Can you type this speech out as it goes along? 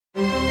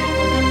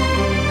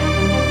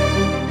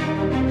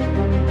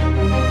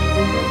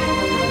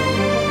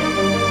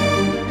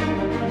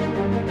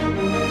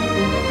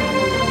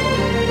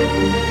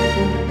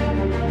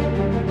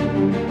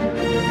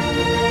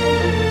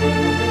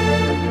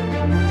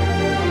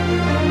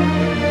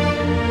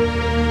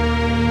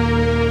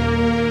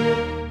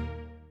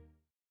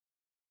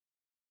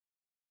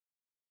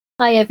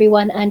Hi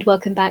everyone, and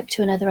welcome back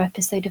to another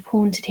episode of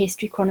Haunted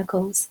History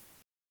Chronicles.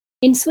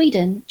 In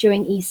Sweden,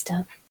 during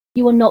Easter,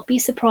 you will not be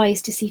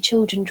surprised to see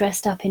children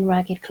dressed up in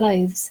ragged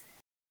clothes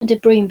and a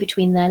broom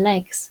between their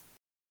legs.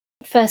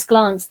 At first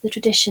glance, the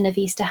tradition of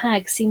Easter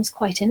hags seems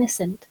quite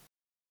innocent.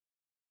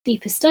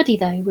 Deeper study,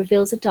 though,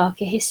 reveals a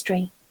darker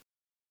history,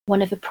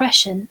 one of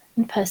oppression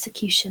and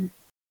persecution.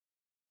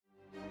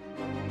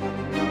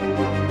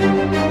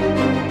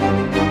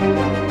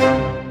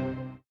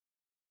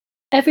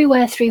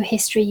 Everywhere through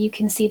history you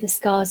can see the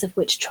scars of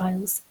witch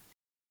trials.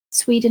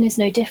 Sweden is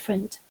no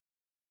different.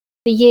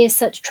 For years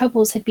such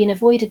troubles had been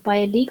avoided by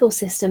a legal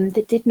system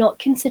that did not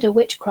consider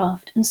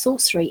witchcraft and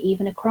sorcery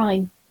even a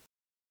crime.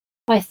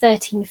 By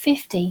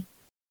 1350,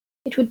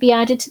 it would be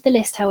added to the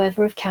list,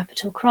 however, of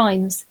capital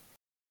crimes,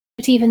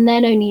 but even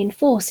then only in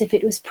force if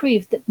it was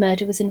proved that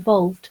murder was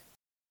involved.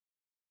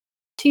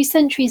 2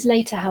 centuries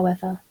later,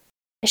 however,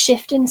 a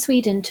shift in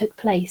Sweden took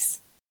place,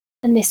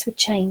 and this would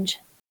change.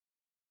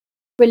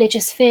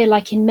 Religious fear,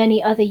 like in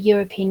many other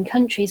European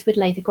countries, would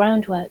lay the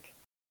groundwork.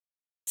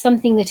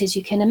 Something that, as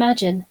you can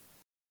imagine,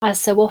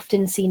 as so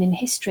often seen in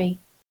history,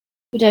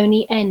 would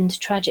only end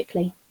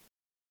tragically.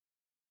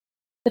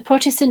 The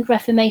Protestant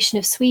Reformation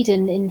of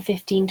Sweden in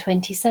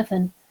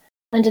 1527,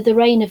 under the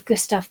reign of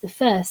Gustav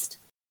I,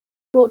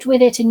 brought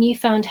with it a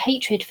newfound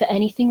hatred for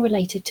anything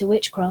related to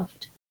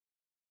witchcraft.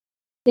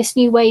 This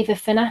new wave of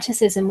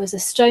fanaticism was a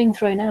stone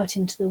thrown out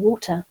into the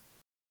water,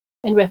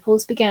 and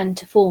ripples began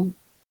to form.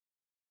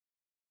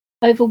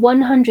 Over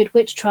 100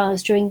 witch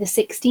trials during the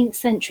 16th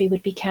century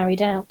would be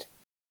carried out,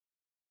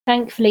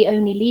 thankfully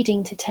only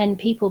leading to 10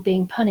 people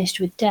being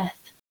punished with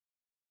death.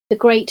 The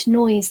great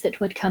noise that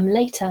would come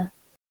later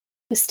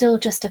was still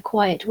just a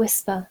quiet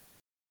whisper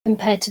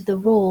compared to the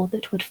roar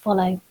that would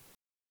follow.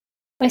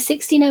 By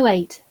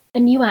 1608, a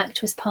new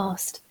act was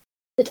passed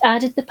that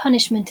added the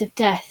punishment of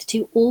death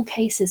to all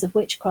cases of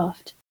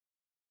witchcraft.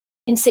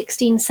 In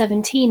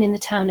 1617, in the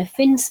town of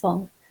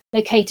Finspång,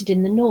 located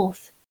in the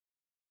north,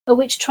 a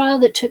witch trial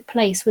that took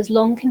place was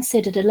long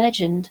considered a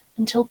legend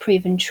until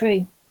proven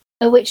true.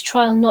 A witch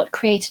trial not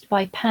created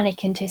by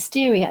panic and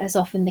hysteria as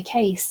often the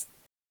case,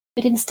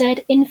 but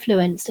instead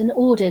influenced and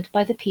ordered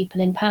by the people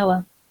in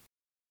power.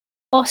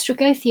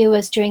 Ostrogothia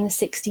was during the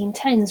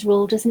 1610s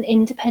ruled as an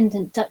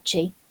independent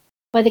duchy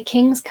by the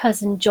king's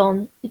cousin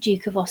John, the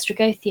Duke of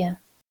Ostrogothia,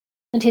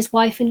 and his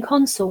wife and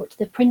consort,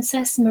 the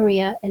Princess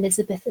Maria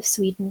Elizabeth of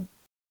Sweden.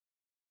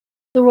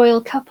 The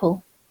royal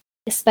couple,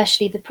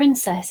 especially the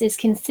princess, is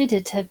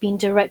considered to have been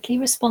directly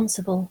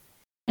responsible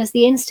as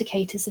the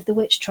instigators of the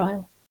witch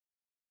trial,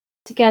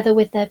 together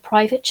with their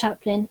private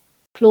chaplain,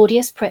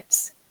 Claudius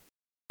Pritz,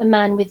 a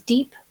man with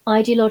deep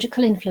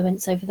ideological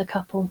influence over the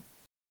couple.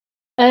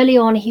 Early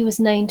on, he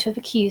was known to have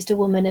accused a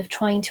woman of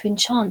trying to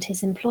enchant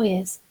his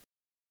employers,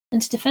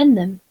 and to defend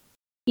them,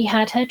 he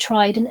had her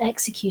tried and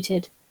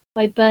executed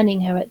by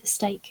burning her at the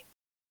stake.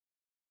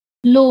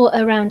 Lore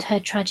around her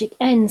tragic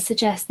end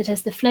suggests that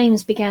as the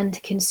flames began to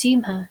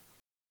consume her,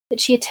 that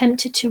she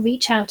attempted to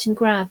reach out and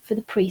grab for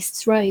the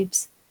priest's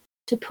robes,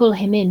 to pull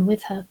him in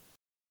with her.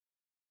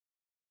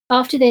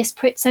 After this,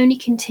 Pritz only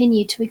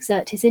continued to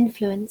exert his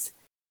influence,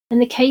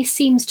 and the case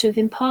seems to have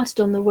imparted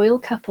on the royal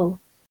couple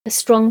a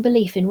strong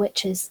belief in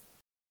witches.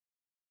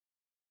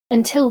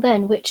 Until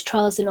then, witch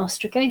trials in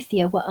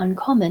Ostrogothia were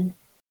uncommon,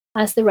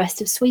 as the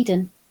rest of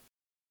Sweden.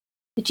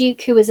 The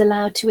Duke, who was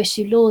allowed to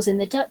issue laws in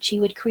the duchy,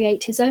 would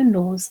create his own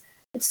laws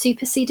that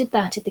superseded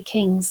that of the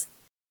king's.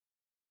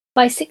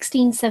 By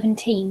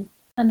 1617,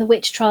 and the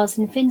witch trials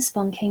in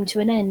Finspång came to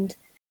an end,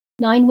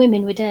 9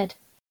 women were dead,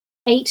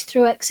 8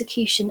 through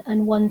execution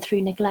and 1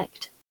 through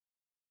neglect.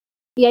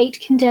 The 8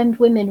 condemned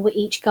women were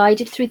each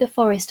guided through the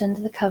forest under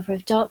the cover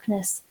of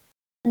darkness,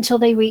 until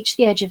they reached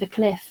the edge of a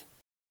cliff.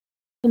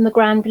 From the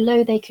ground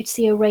below they could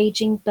see a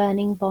raging,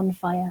 burning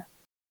bonfire.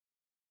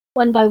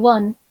 One by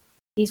one,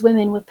 these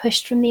women were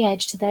pushed from the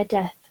edge to their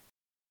death,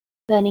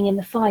 burning in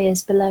the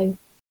fires below.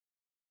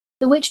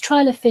 The witch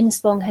trial of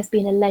Finspång has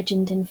been a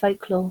legend in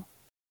folklore.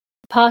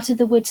 A part of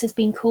the woods has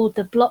been called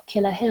the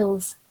Blockkiller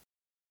Hills.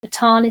 The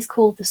tarn is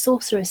called the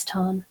Sorcerer's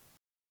Tarn.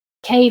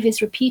 The cave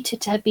is reputed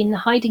to have been the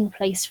hiding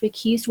place for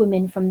accused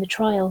women from the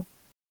trial.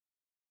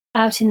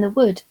 Out in the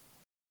wood,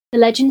 the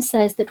legend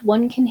says that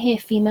one can hear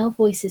female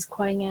voices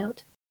crying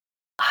out,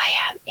 "I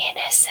am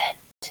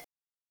innocent,"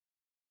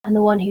 and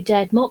the one who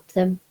dared mock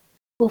them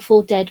will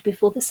fall dead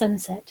before the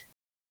sunset,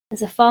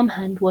 as a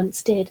farmhand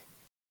once did.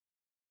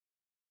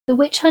 The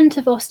witch hunt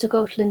of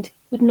Östergötland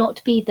would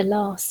not be the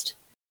last.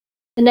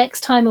 The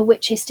next time a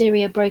witch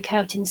hysteria broke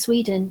out in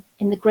Sweden,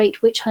 in the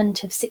Great Witch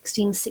Hunt of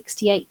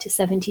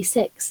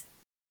 1668–76,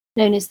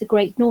 known as the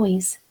Great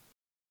Noise,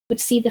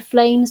 would see the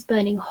flames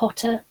burning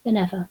hotter than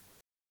ever.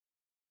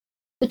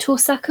 The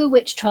Torsacco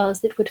witch trials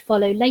that would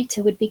follow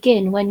later would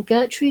begin when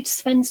Gertrude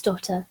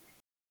Svensdotter,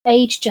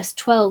 aged just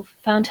 12,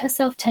 found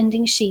herself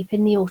tending sheep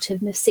in the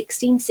autumn of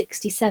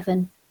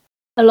 1667,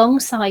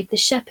 alongside the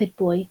shepherd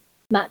boy,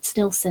 Mats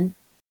Nilsson.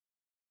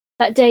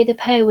 That day the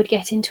pair would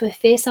get into a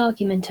fierce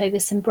argument over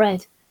some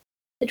bread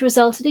that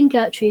resulted in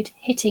Gertrude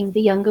hitting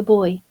the younger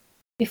boy,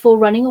 before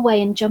running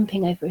away and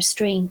jumping over a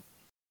stream.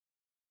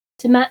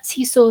 To Mats,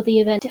 he saw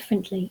the event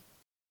differently,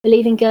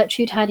 believing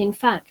Gertrude had in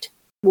fact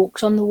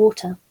walked on the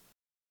water,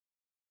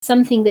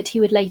 something that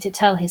he would later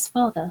tell his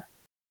father.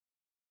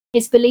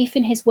 His belief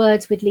in his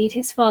words would lead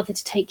his father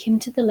to take him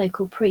to the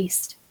local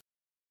priest.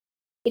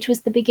 It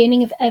was the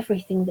beginning of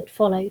everything that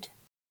followed.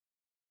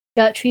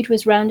 Gertrude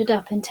was rounded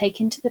up and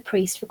taken to the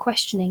priest for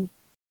questioning,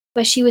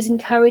 where she was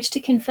encouraged to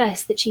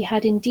confess that she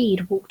had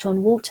indeed walked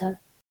on water,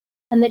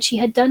 and that she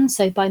had done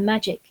so by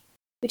magic,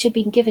 which had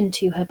been given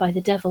to her by the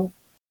devil.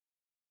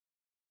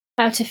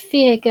 Out of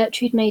fear,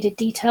 Gertrude made a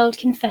detailed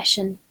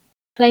confession,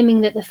 claiming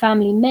that the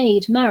family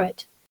maid,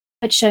 Marit,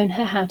 had shown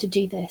her how to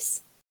do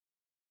this.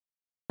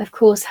 Of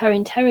course, her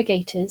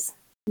interrogators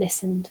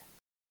listened.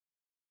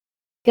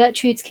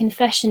 Gertrude's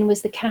confession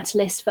was the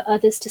catalyst for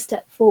others to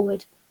step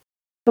forward,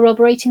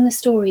 corroborating the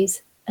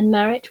stories, and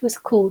Marit was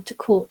called to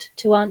court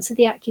to answer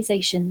the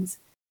accusations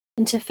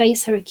and to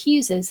face her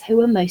accusers, who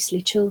were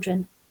mostly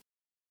children.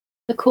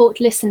 The court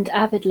listened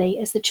avidly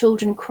as the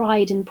children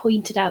cried and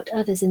pointed out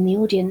others in the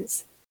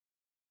audience.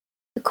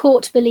 The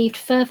court believed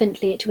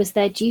fervently it was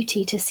their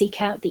duty to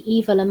seek out the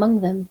evil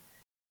among them,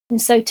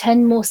 and so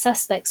 10 more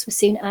suspects were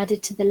soon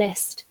added to the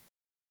list,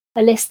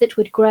 a list that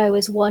would grow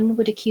as one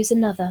would accuse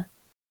another,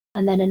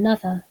 and then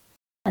another,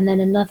 and then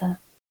another,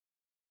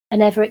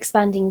 an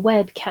ever-expanding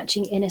web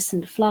catching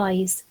innocent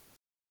flies,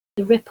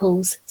 the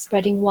ripples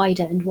spreading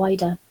wider and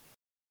wider.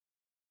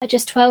 At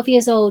just 12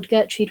 years old,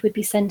 Gertrude would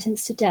be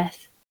sentenced to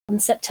death on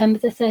September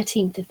the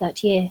 13th of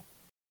that year.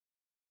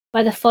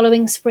 By the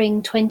following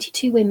spring,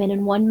 22 women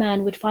and 1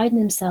 man would find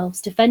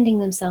themselves defending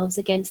themselves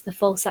against the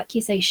false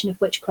accusation of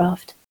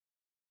witchcraft.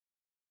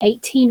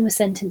 18 were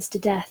sentenced to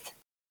death.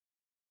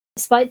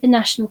 Despite the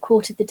National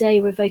Court of the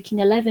day revoking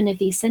 11 of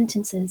these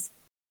sentences,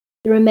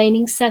 the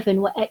remaining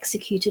 7 were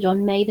executed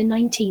on May the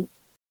 19th,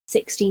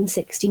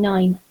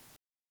 1669.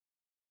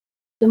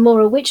 The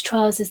Mora witch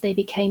trials, as they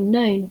became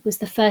known, was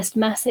the first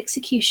mass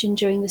execution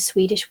during the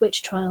Swedish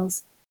witch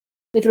trials,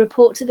 with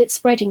reports of it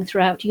spreading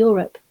throughout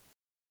Europe,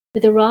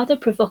 with a rather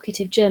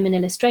provocative German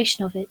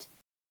illustration of it,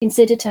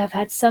 considered to have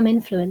had some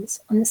influence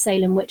on the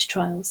Salem witch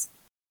trials.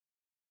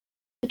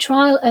 The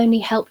trial only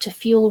helped to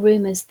fuel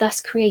rumours,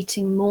 thus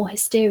creating more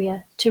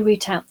hysteria to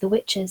root out the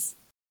witches.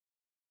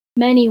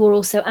 Many were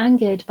also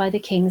angered by the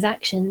king's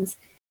actions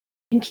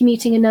in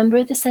commuting a number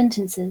of the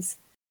sentences,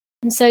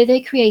 and so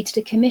they created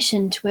a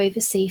commission to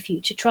oversee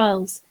future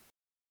trials,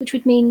 which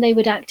would mean they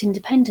would act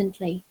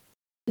independently,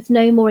 with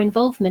no more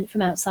involvement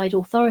from outside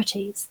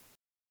authorities.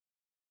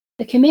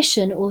 The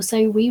commission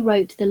also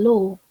rewrote the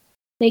law,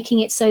 making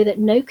it so that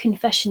no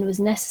confession was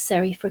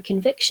necessary for a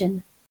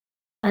conviction,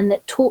 and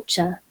that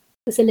torture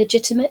was a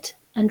legitimate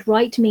and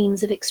right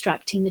means of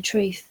extracting the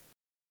truth.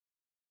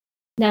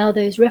 Now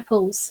those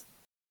ripples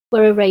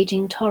were a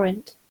raging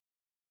torrent,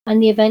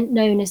 and the event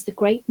known as the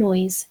Great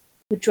Noise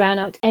would drown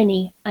out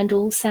any and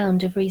all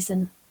sound of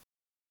reason.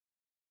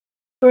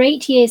 For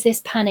 8 years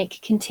this panic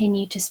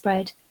continued to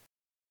spread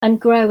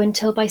and grow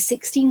until by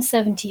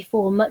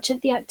 1674 much of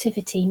the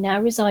activity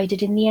now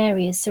resided in the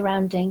areas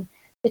surrounding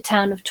the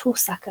town of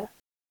Torsaka.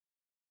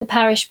 The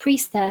parish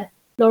priest there,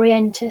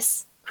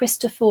 Laurentius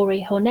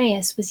Christophori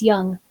Horneus, was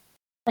young,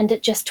 and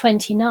at just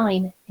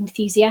 29,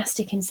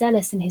 enthusiastic and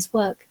zealous in his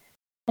work,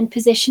 and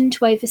positioned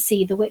to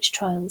oversee the witch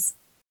trials.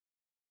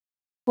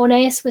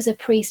 Horneus was a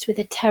priest with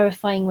a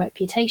terrifying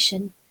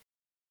reputation,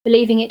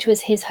 believing it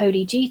was his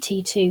holy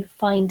duty to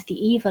find the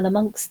evil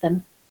amongst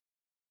them.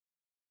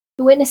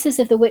 The witnesses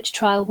of the witch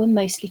trial were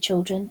mostly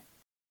children,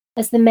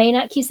 as the main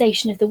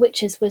accusation of the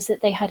witches was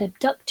that they had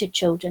abducted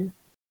children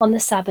on the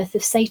Sabbath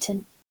of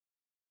Satan.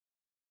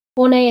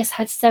 Horneus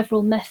had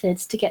several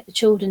methods to get the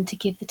children to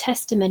give the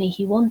testimony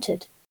he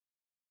wanted.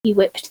 He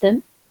whipped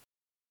them.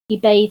 He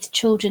bathed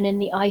children in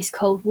the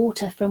ice-cold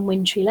water from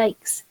wintry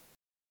lakes.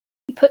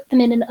 He put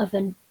them in an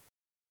oven,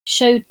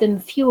 showed them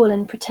fuel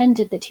and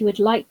pretended that he would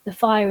light the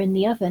fire in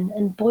the oven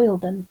and boil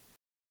them.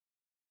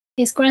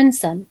 His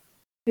grandson,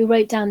 who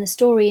wrote down the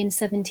story in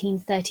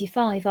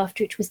 1735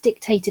 after it was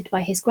dictated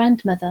by his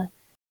grandmother,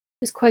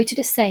 was quoted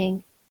as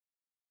saying,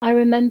 "I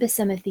remember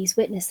some of these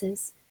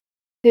witnesses,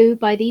 who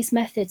by these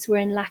methods were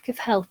in lack of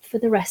health for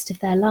the rest of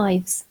their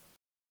lives."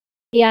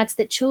 He adds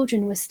that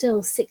children were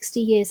still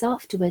 60 years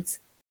afterwards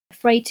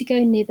afraid to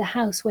go near the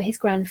house where his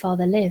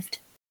grandfather lived.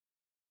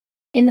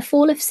 In the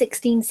fall of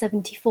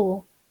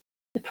 1674,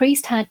 the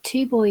priest had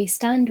 2 boys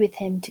stand with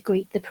him to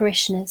greet the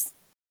parishioners.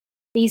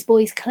 These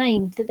boys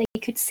claimed that they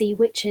could see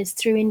witches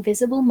through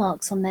invisible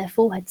marks on their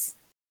foreheads.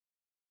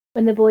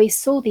 When the boys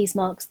saw these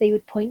marks, they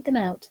would point them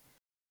out,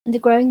 and a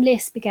growing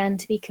list began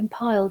to be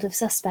compiled of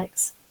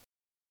suspects.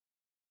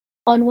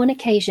 On one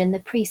occasion, the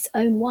priest's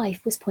own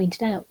wife was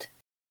pointed out.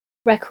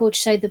 Records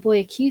showed the boy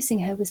accusing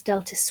her was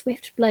dealt a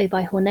swift blow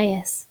by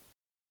Horneus,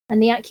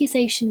 and the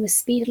accusation was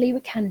speedily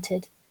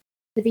recanted,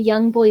 with the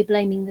young boy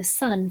blaming the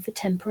sun for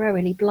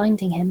temporarily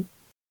blinding him.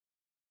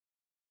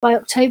 By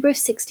October of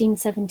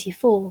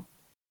 1674,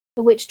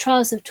 the witch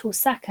trials of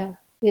Torsaka,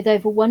 with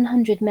over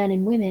 100 men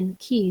and women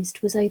accused,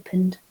 was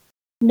opened.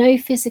 No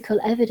physical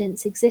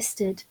evidence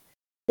existed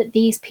that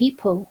these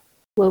people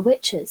were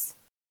witches.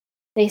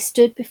 They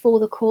stood before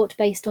the court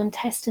based on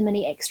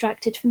testimony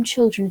extracted from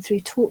children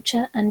through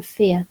torture and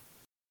fear.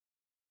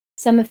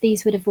 Some of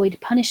these would avoid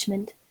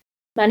punishment,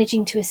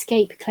 managing to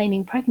escape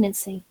claiming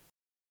pregnancy.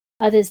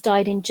 Others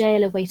died in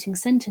jail awaiting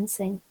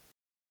sentencing.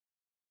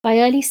 By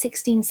early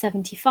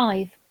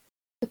 1675,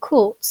 the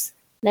courts,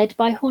 led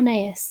by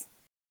Horneus,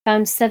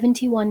 found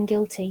 71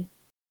 guilty,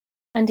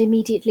 and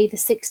immediately the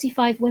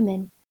 65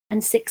 women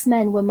and 6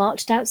 men were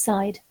marched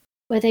outside,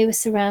 where they were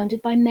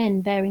surrounded by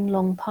men bearing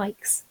long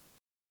pikes.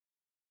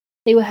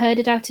 They were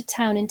herded out of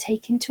town and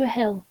taken to a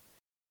hill,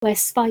 where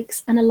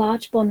spikes and a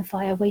large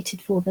bonfire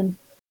waited for them.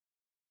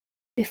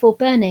 Before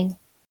burning,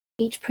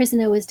 each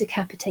prisoner was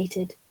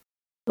decapitated,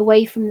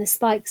 away from the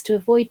spikes to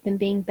avoid them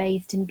being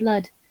bathed in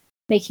blood,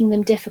 making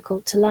them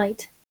difficult to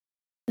light.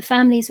 The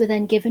families were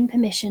then given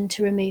permission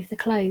to remove the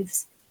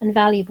clothes and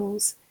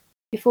valuables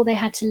before they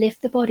had to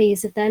lift the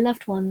bodies of their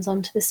loved ones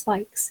onto the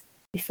spikes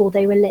before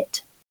they were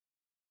lit.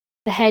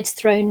 The heads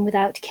thrown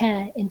without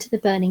care into the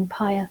burning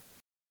pyre.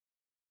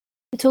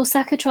 The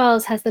Torsaka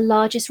trials has the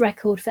largest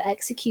record for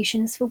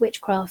executions for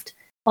witchcraft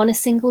on a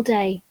single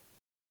day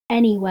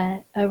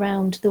anywhere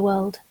around the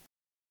world.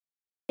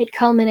 It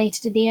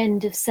culminated at the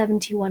end of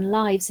 71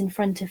 lives in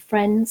front of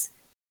friends,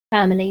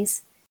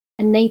 families,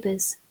 and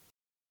neighbours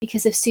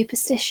because of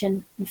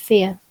superstition and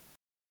fear.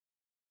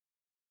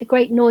 The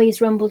great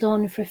noise rumbled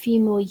on for a few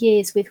more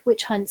years, with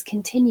witch hunts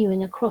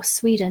continuing across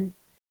Sweden,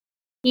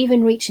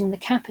 even reaching the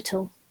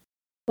capital,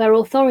 where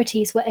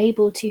authorities were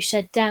able to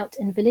shed doubt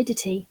and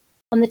validity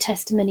on the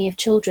testimony of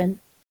children.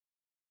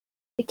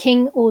 The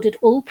king ordered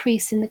all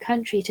priests in the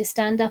country to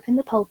stand up in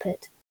the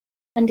pulpit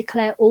and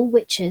declare all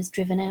witches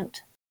driven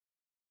out.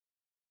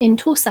 In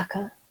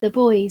Torsaka, the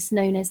boys,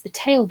 known as the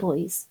Tail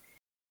Boys,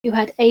 who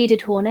had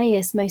aided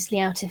Horneus mostly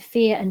out of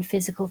fear and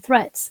physical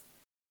threats,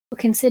 were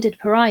considered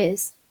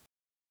pariahs.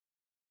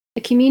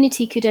 The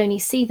community could only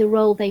see the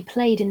role they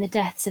played in the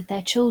deaths of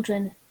their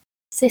children,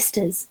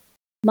 sisters,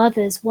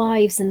 mothers,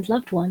 wives, and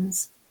loved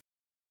ones.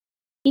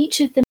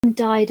 Each of them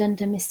died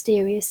under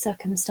mysterious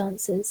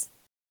circumstances,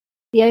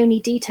 the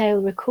only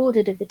detail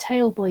recorded of the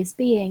Tail Boys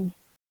being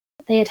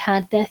that they had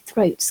had their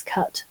throats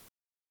cut.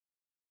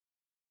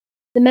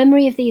 The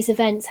memory of these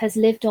events has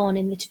lived on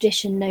in the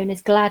tradition known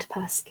as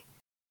Gladpask.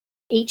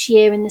 Each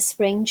year in the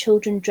spring,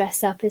 children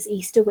dress up as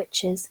Easter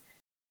witches,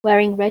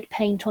 wearing red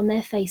paint on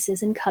their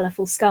faces and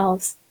colourful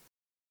scarves.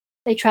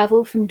 They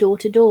travel from door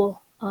to door,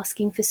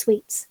 asking for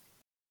sweets.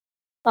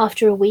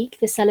 After a week,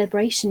 the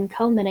celebration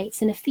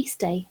culminates in a feast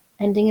day,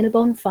 ending in a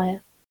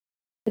bonfire,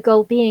 the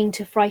goal being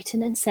to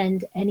frighten and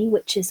send any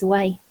witches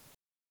away.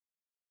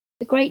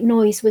 The Great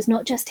Noise was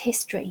not just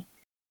history,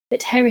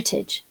 but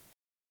heritage,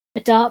 a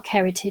dark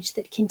heritage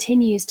that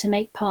continues to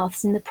make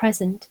paths in the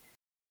present,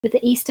 with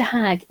the Easter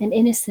hag an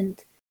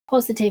innocent,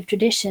 positive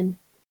tradition,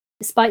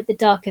 despite the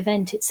dark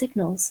event it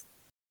signals.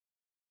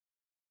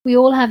 We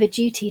all have a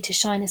duty to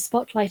shine a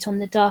spotlight on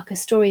the darker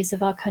stories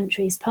of our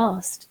country's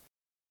past.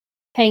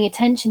 Paying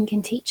attention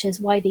can teach us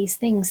why these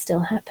things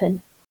still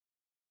happen.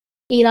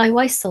 Elie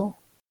Wiesel,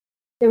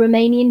 the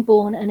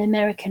Romanian-born and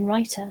American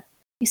writer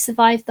who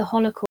survived the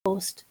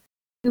Holocaust,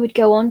 who would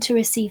go on to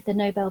receive the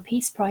Nobel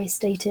Peace Prize,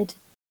 stated,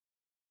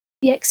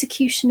 "The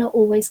executioner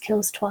always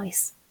kills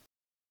twice.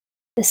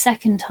 The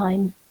second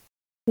time,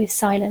 with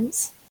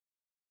silence."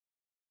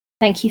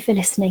 Thank you for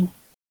listening.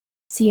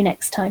 See you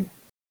next time.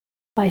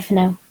 Bye for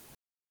now.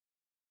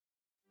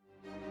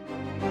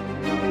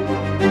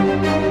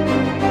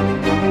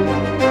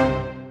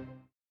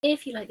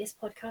 If you like this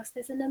podcast,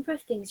 there's a number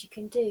of things you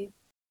can do.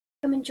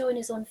 Come and join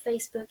us on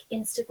Facebook,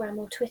 Instagram,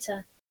 or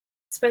Twitter.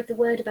 Spread the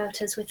word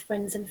about us with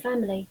friends and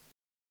family.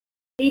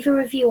 Leave a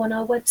review on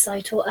our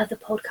website or other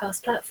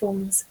podcast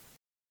platforms.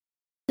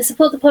 To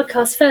support the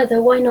podcast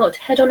further, why not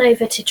head on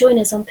over to join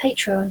us on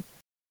Patreon,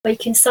 where you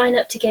can sign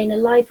up to gain a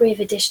library of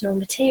additional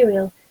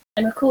material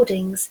and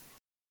recordings,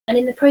 and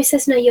in the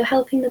process know you're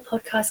helping the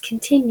podcast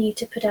continue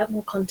to put out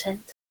more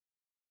content.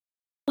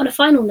 On a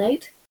final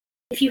note,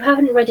 if you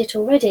haven't read it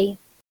already,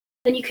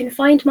 then you can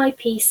find my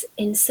piece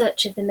In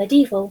Search of the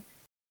Medieval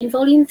in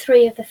Volume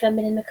 3 of The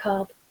Feminine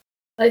Macabre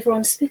over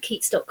on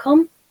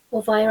spookeats.com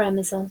or via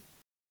Amazon.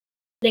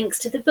 Links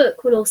to the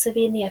book will also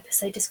be in the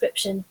episode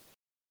description.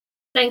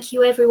 Thank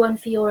you everyone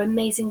for your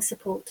amazing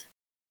support.